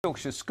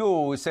Yorkshire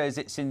School says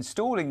it's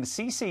installing the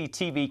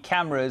CCTV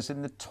cameras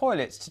in the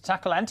toilets to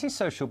tackle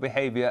antisocial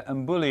behaviour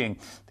and bullying.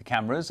 The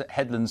cameras at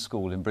Headland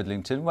School in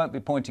Bridlington won't be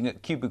pointing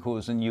at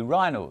cubicles and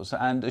urinals,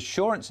 and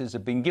assurances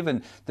have been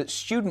given that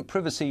student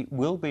privacy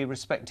will be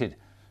respected.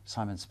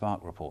 Simon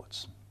Spark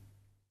reports.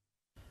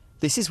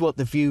 This is what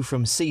the view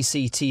from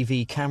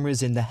CCTV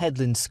cameras in the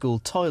Headland School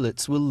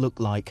toilets will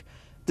look like.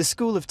 The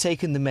school have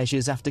taken the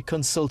measures after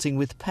consulting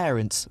with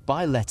parents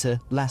by letter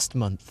last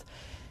month.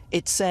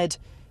 It said,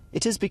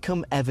 "It has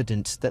become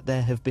evident that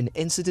there have been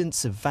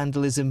incidents of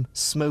vandalism,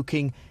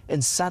 smoking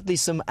and sadly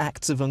some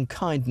acts of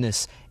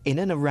unkindness in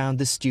and around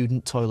the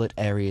student toilet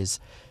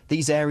areas.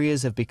 These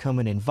areas have become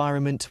an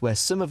environment where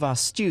some of our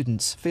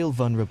students feel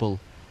vulnerable."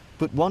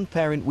 But one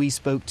parent we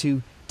spoke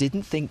to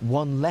didn't think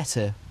one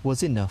letter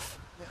was enough.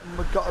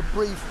 We've got a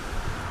brief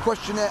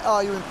questionnaire,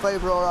 are you in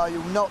favour or are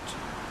you not?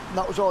 And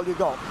that was all you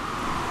got.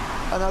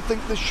 And I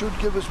think this should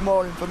give us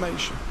more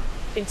information.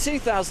 In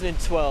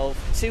 2012,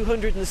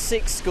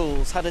 206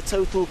 schools had a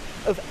total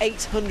of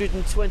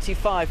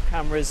 825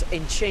 cameras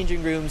in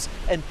changing rooms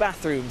and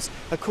bathrooms,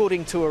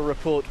 according to a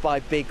report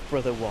by Big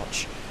Brother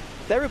Watch.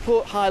 Their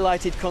report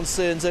highlighted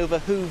concerns over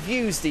who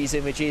views these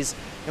images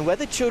and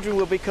whether children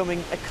were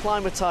becoming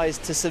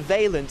acclimatised to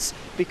surveillance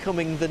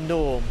becoming the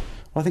norm.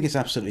 I think it's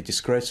absolutely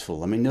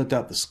disgraceful. I mean, no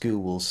doubt the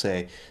school will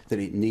say that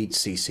it needs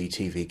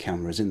CCTV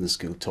cameras in the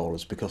school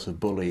toilets because of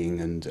bullying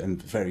and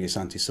various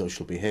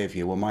antisocial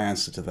behaviour. Well, my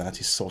answer to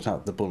that is sort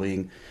out the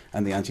bullying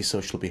and the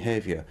antisocial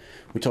behaviour.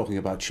 We're talking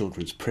about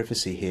children's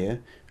privacy here.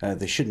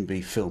 They shouldn't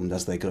be filmed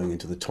as they're going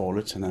into the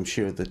toilet, and I'm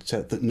sure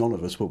that none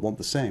of us would want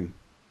the same.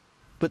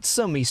 But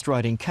some East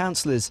Riding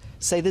councillors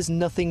say there's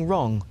nothing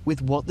wrong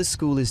with what the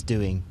school is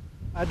doing.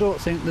 I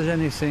don't think there's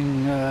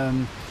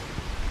anything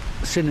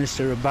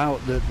sinister about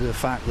the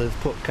fact that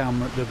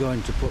they're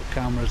going to put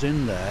cameras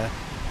in there.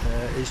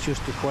 It's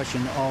just a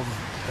question of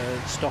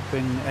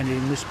stopping any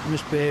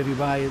misbehaviour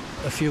by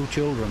a few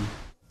children.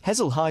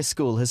 Hessle High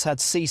School has had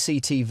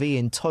CCTV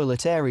in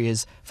toilet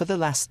areas for the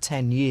last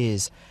 10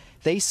 years.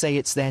 They say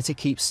it's there to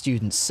keep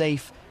students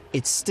safe,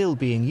 it's still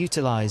being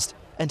utilised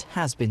and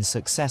has been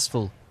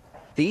successful.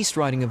 The East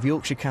Riding of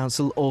Yorkshire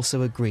Council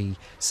also agree,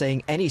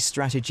 saying any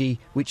strategy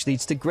which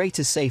leads to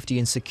greater safety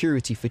and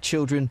security for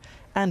children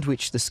and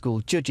which the school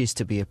judges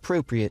to be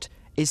appropriate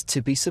is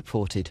to be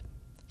supported.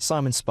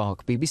 Simon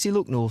Spark, BBC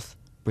Look North,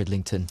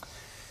 Bridlington.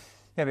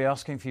 Yeah, we'll be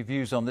asking for your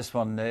views on this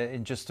one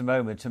in just a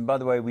moment. And by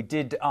the way, we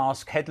did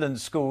ask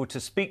Headland School to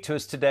speak to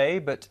us today,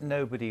 but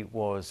nobody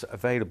was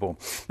available.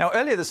 Now,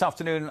 earlier this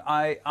afternoon,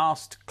 I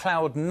asked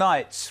Cloud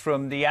Knights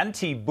from the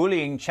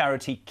anti-bullying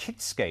charity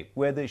Kidscape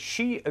whether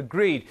she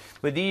agreed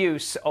with the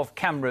use of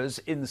cameras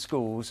in the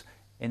schools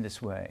in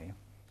this way.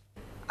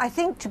 I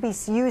think to be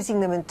using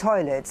them in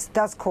toilets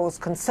does cause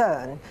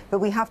concern, but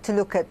we have to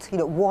look at,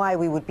 why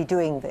we would be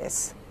doing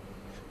this.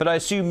 But I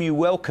assume you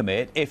welcome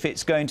it if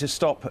it's going to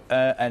stop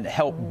and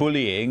help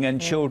bullying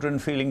and children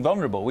feeling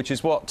vulnerable, which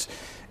is what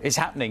is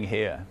happening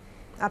here.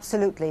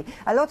 Absolutely.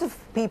 A lot of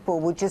people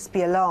would just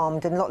be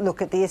alarmed and not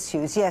look at the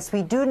issues. Yes,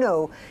 we do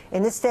know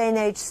in this day and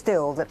age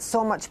still that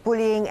so much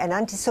bullying and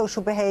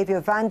antisocial behaviour,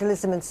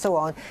 vandalism and so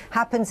on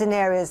happens in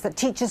areas that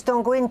teachers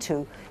don't go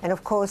into. And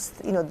of course,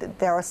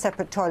 there are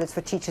separate toilets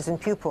for teachers and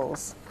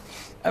pupils.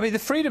 I mean, the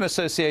Freedom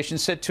Association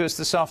said to us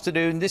this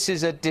afternoon, this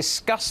is a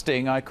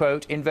disgusting, I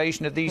quote,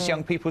 invasion of these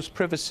young people's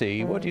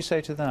privacy. What do you say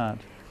to that?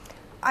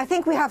 I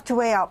think we have to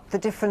weigh up the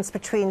difference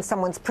between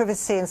someone's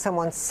privacy and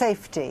someone's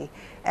safety.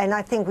 And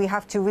I think we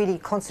have to really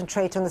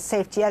concentrate on the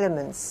safety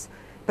elements.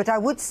 But I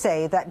would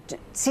say that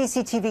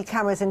CCTV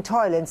cameras in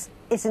toilets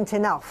isn't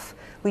enough.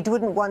 We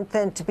wouldn't want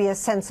there to be a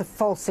sense of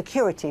false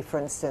security, for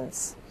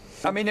instance.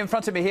 I mean, in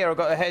front of me here, I've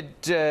got a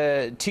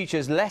head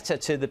teacher's letter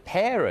to the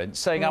parents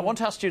saying, I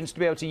want our students to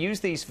be able to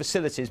use these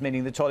facilities,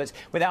 meaning the toilets,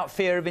 without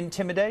fear of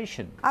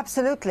intimidation.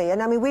 Absolutely.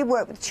 And I mean, we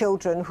work with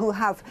children who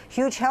have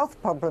huge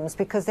health problems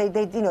because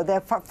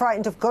they're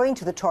frightened of going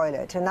to the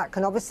toilet, and that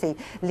can obviously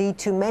lead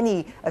to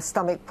many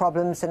stomach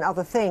problems and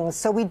other things.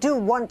 So we do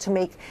want to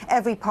make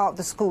every part of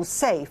the school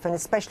safe, and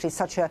especially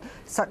such a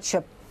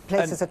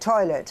place as a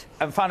toilet.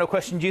 And final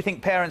question, do you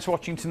think parents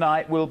watching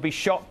tonight will be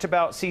shocked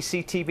about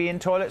CCTV in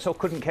toilets or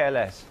couldn't care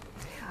less?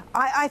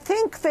 I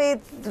think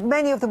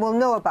many of them will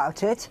know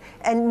about it,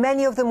 and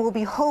many of them will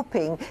be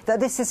hoping that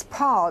this is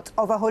part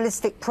of a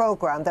holistic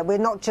programme, that we're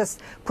not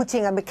just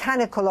putting a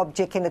mechanical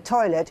object in the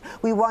toilet.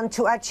 We want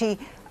to actually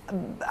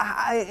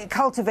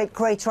cultivate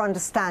greater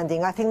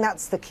understanding. I think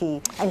that's the key,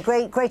 and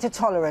greater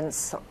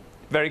tolerance.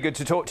 Very good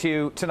to talk to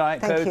you tonight,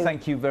 Claude.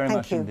 Thank you very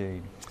much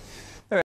indeed.